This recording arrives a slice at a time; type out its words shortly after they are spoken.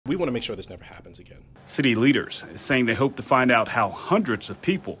We want to make sure this never happens again. City leaders saying they hope to find out how hundreds of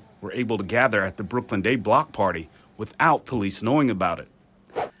people were able to gather at the Brooklyn Day block party without police knowing about it.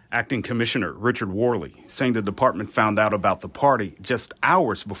 Acting Commissioner Richard Worley saying the department found out about the party just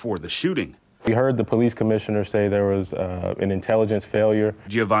hours before the shooting. We heard the police commissioner say there was an intelligence failure.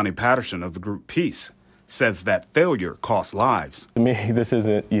 Giovanni Patterson of the group Peace says that failure cost lives. To me, this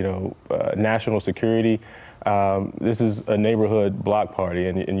isn't, national security. This is a neighborhood block party,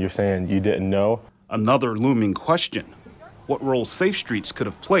 and you're saying you didn't know? Another looming question: what role Safe Streets could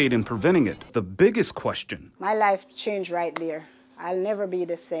have played in preventing it? The biggest question. My life changed right there. I'll never be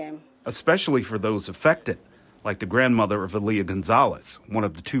the same. Especially for those affected, like the grandmother of Aaliyah Gonzalez, one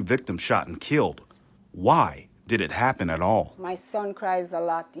of the 2 victims shot and killed. Why did it happen at all? My son cries a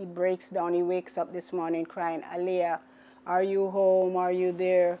lot. He breaks down. He wakes up this morning crying, "Aaliyah, are you home? Are you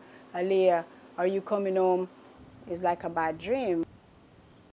there? Aaliyah, are you coming home?" It's like a bad dream.